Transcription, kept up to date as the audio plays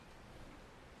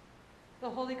The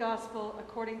Holy Gospel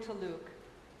according to Luke.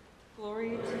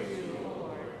 Glory to you, O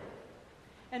Lord.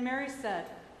 And Mary said,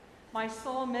 "My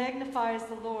soul magnifies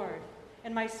the Lord,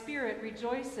 and my spirit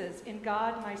rejoices in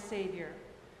God my Savior,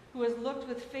 who has looked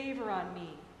with favor on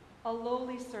me, a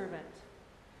lowly servant.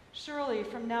 Surely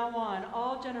from now on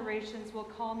all generations will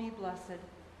call me blessed,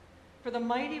 for the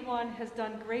Mighty One has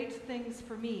done great things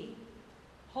for me.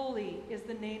 Holy is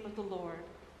the name of the Lord,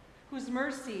 whose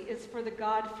mercy is for the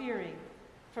God-fearing,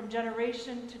 from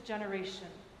generation to generation.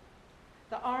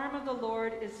 The arm of the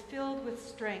Lord is filled with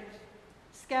strength,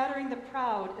 scattering the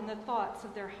proud in the thoughts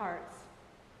of their hearts.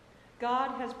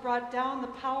 God has brought down the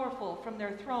powerful from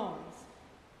their thrones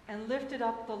and lifted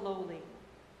up the lowly.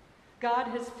 God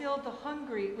has filled the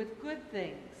hungry with good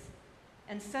things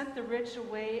and sent the rich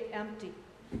away empty."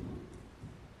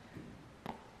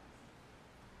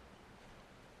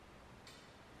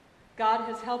 God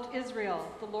has helped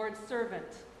Israel, the Lord's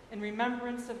servant, in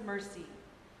remembrance of mercy,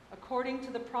 according to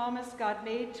the promise God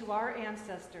made to our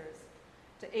ancestors,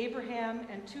 to Abraham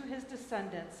and to his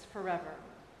descendants forever.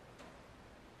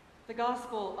 The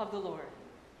Gospel of the Lord.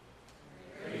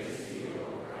 Praise to you,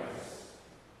 O Christ.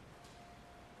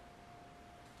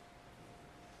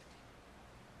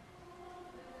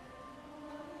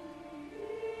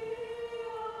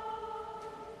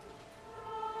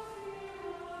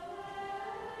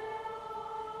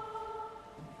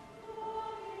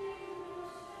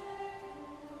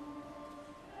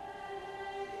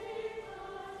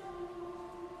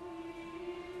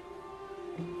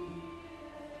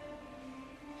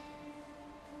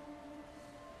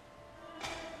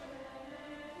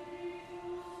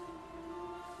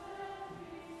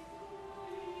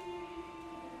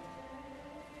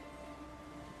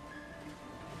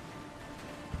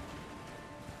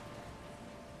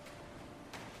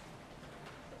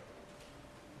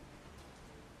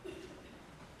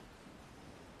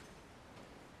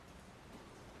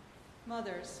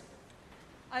 Mothers,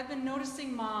 I've been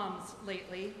noticing moms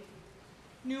lately.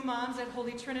 New moms at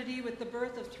Holy Trinity with the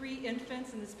birth of 3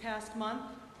 infants in this past month.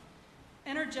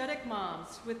 Energetic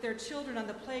moms with their children on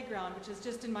the playground, which is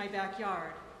just in my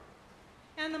backyard.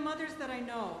 And the mothers that I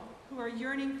know who are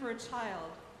yearning for a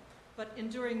child, but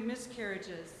enduring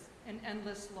miscarriages and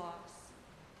endless loss.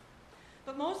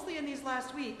 But mostly in these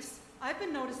last weeks, I've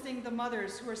been noticing the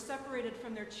mothers who are separated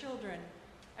from their children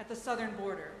at the southern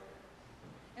border.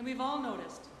 And we've all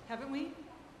noticed, haven't we?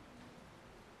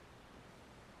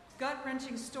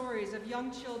 Gut-wrenching stories of young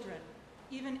children,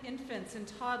 even infants and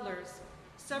toddlers,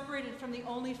 separated from the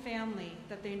only family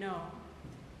that they know.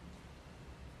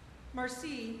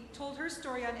 Marcie told her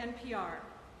story on NPR.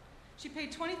 She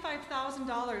paid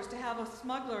 $25,000 to have a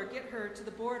smuggler get her to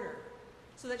the border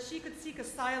so that she could seek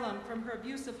asylum from her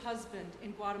abusive husband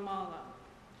in Guatemala.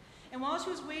 And while she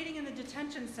was waiting in the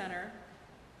detention center,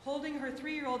 holding her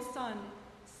 3-year-old son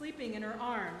sleeping in her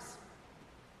arms,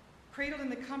 cradled in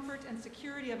the comfort and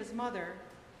security of his mother,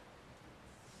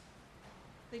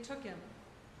 they took him.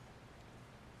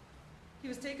 He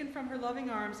was taken from her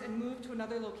loving arms and moved to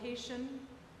another location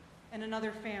and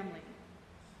another family.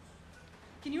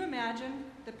 Can you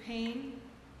imagine the pain,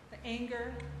 the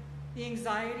anger, the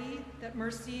anxiety that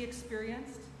Mercy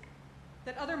experienced,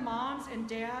 that other moms and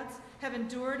dads have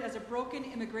endured as a broken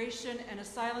immigration and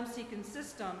asylum-seeking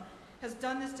system has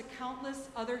done this to countless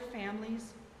other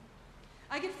families?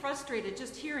 I get frustrated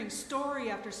just hearing story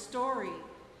after story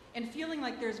and feeling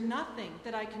like there's nothing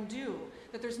that I can do,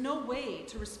 that there's no way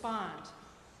to respond.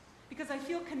 Because I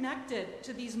feel connected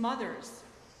to these mothers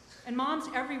and moms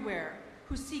everywhere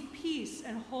who seek peace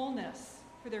and wholeness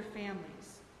for their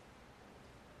families.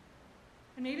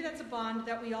 And maybe that's a bond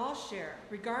that we all share,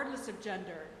 regardless of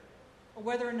gender or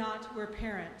whether or not we're a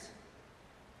parent.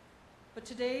 But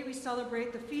today we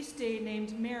celebrate the feast day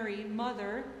named Mary,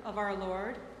 Mother of our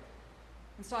Lord.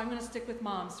 And so I'm going to stick with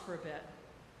moms for a bit.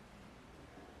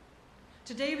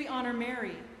 Today we honor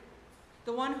Mary,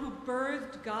 the one who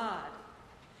birthed God.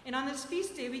 And on this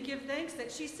feast day we give thanks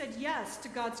that she said yes to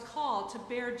God's call to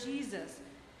bear Jesus.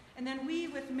 And then we,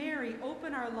 with Mary,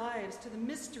 open our lives to the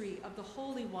mystery of the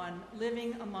Holy One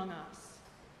living among us.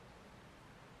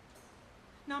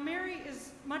 Now, Mary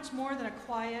is much more than a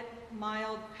quiet,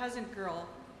 mild peasant girl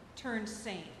turned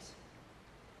saint.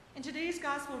 In today's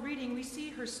gospel reading, we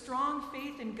see her strong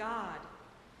faith in God,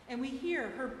 and we hear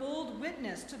her bold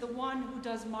witness to the one who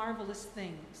does marvelous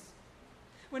things.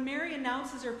 When Mary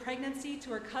announces her pregnancy to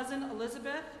her cousin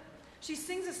Elizabeth, she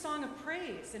sings a song of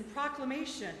praise and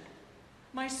proclamation.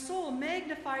 "My soul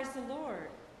magnifies the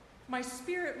Lord. My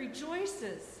spirit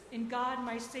rejoices in God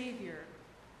my Savior.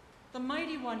 The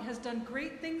Mighty One has done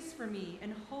great things for me,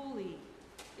 and holy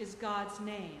is God's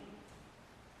name."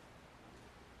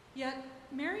 Yet,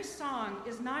 Mary's song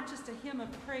is not just a hymn of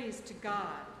praise to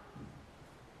God.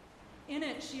 In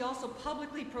it, she also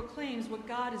publicly proclaims what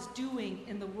God is doing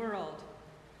in the world,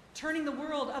 turning the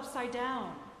world upside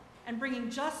down and bringing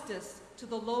justice to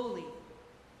the lowly,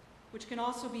 which can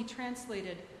also be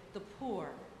translated the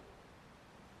poor.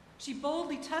 She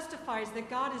boldly testifies that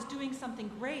God is doing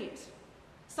something great,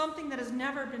 something that has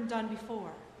never been done before.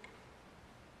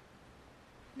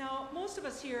 Now, most of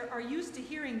us here are used to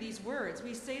hearing these words.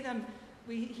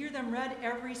 We hear them read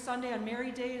every Sunday on Mary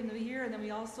Day in the year, and then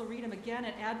we also read them again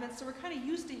at Advent, so we're kind of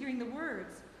used to hearing the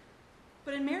words.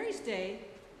 But in Mary's day,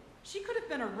 she could have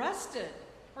been arrested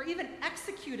or even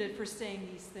executed for saying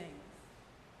these things.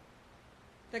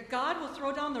 That God will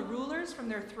throw down the rulers from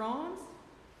their thrones,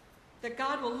 that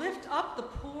God will lift up the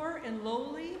poor and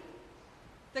lowly,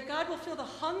 that God will fill the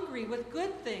hungry with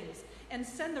good things and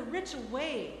send the rich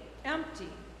away empty.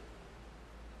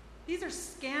 These are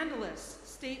scandalous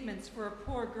statements for a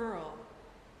poor girl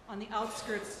on the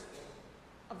outskirts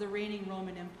of the reigning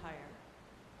Roman Empire.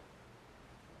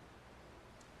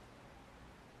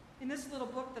 In this little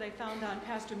book that I found on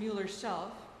Pastor Mueller's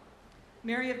shelf,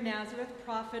 Mary of Nazareth,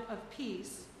 Prophet of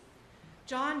Peace,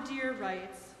 John Deere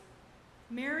writes,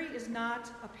 Mary is not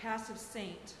a passive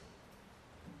saint.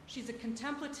 She's a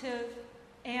contemplative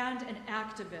and an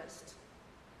activist,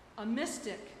 a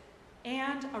mystic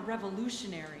and a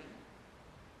revolutionary.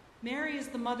 Mary is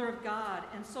the mother of God,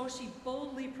 and so she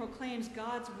boldly proclaims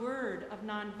God's word of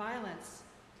nonviolence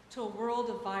to a world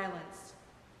of violence.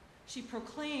 She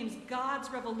proclaims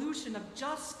God's revolution of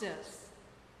justice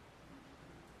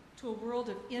to a world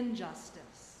of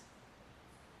injustice.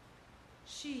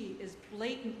 She is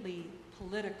blatantly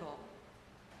political.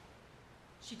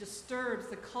 She disturbs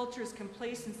the culture's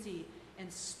complacency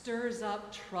and stirs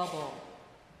up trouble.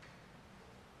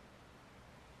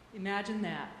 Imagine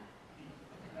that.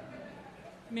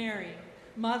 Mary,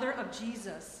 mother of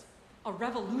Jesus, a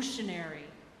revolutionary.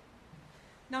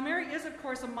 Now, Mary is, of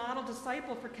course, a model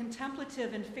disciple for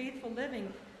contemplative and faithful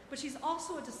living, but she's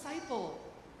also a disciple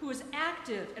who is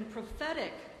active and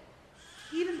prophetic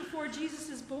even before Jesus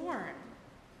is born.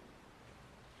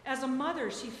 As a mother,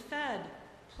 she fed,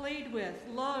 played with,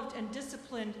 loved, and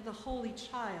disciplined the holy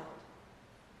child.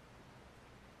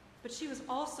 But she was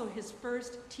also his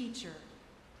first teacher.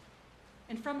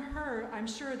 And from her, I'm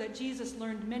sure that Jesus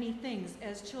learned many things,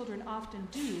 as children often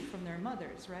do from their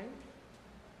mothers, right?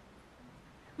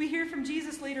 We hear from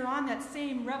Jesus later on that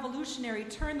same revolutionary,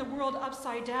 turn the world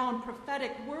upside down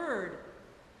prophetic word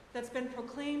that's been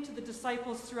proclaimed to the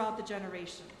disciples throughout the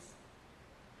generations.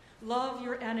 Love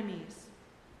your enemies.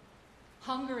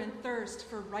 Hunger and thirst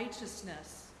for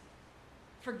righteousness.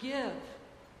 Forgive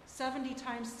 70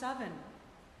 times 7.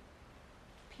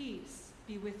 Peace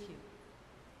be with you.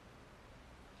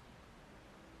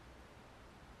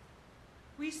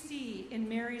 We see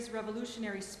Mary's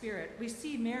revolutionary spirit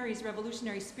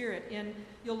in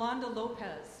Yolanda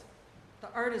Lopez, the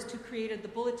artist who created the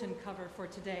bulletin cover for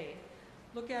today.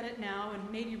 Look at it now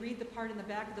and maybe read the part in the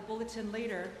back of the bulletin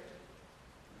later.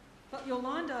 But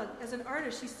Yolanda, as an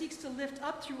artist, she seeks to lift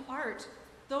up through art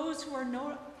those who are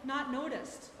not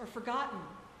noticed or forgotten,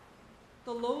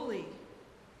 the lowly.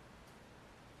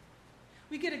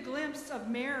 We get a glimpse of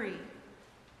Mary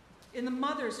in the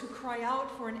mothers who cry out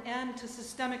for an end to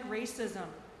systemic racism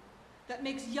that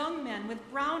makes young men with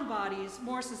brown bodies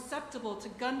more susceptible to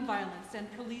gun violence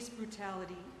and police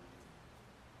brutality.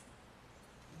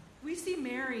 We see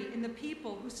Mary in the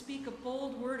people who speak a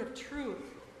bold word of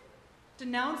truth,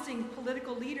 denouncing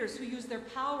political leaders who use their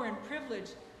power and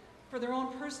privilege for their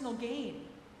own personal gain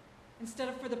instead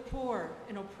of for the poor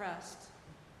and oppressed.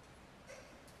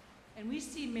 And we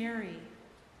see Mary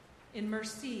in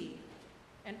Mercy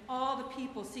and all the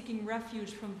people seeking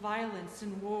refuge from violence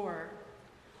and war,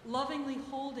 lovingly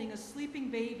holding a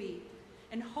sleeping baby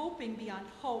and hoping beyond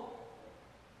hope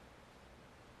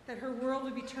that her world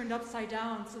would be turned upside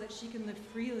down so that she can live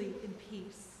freely in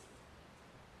peace.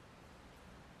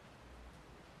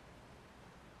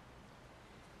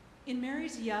 In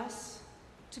Mary's yes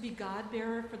to be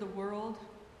God-bearer for the world,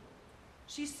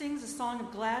 she sings a song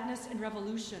of gladness and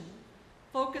revolution,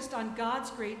 focused on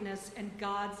God's greatness and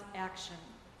God's action.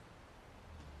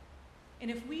 And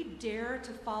if we dare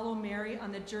to follow Mary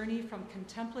on the journey from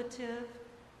contemplative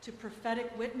to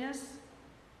prophetic witness,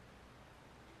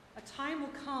 a time will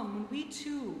come when we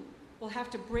too will have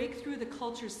to break through the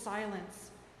culture's silence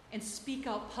and speak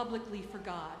out publicly for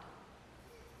God,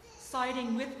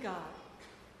 siding with God,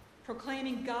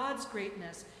 proclaiming God's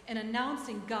greatness and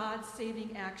announcing God's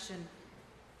saving action,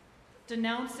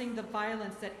 denouncing the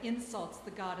violence that insults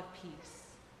the God of peace.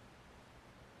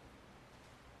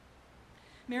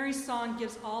 Mary's song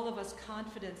gives all of us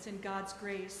confidence in God's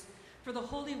grace, for the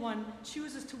Holy One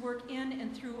chooses to work in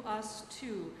and through us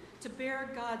too, to bear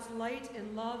God's light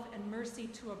and love and mercy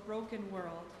to a broken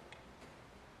world.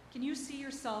 Can you see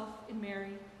yourself in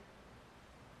Mary?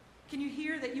 Can you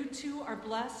hear that you too are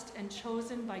blessed and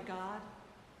chosen by God?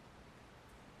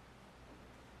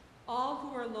 All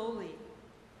who are lowly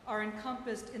are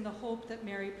encompassed in the hope that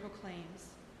Mary proclaims.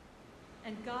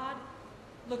 And God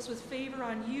looks with favor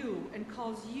on you and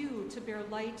calls you to bear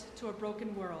light to a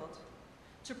broken world,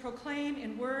 to proclaim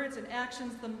in words and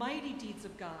actions the mighty deeds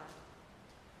of God,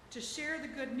 to share the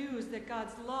good news that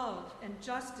God's love and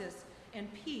justice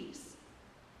and peace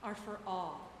are for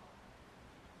all,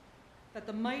 that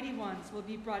the mighty ones will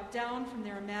be brought down from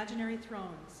their imaginary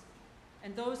thrones,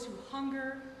 and those who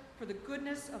hunger for the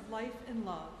goodness of life and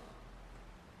love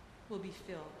will be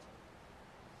filled.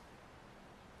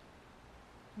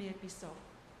 May it be so.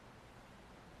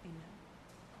 Amen.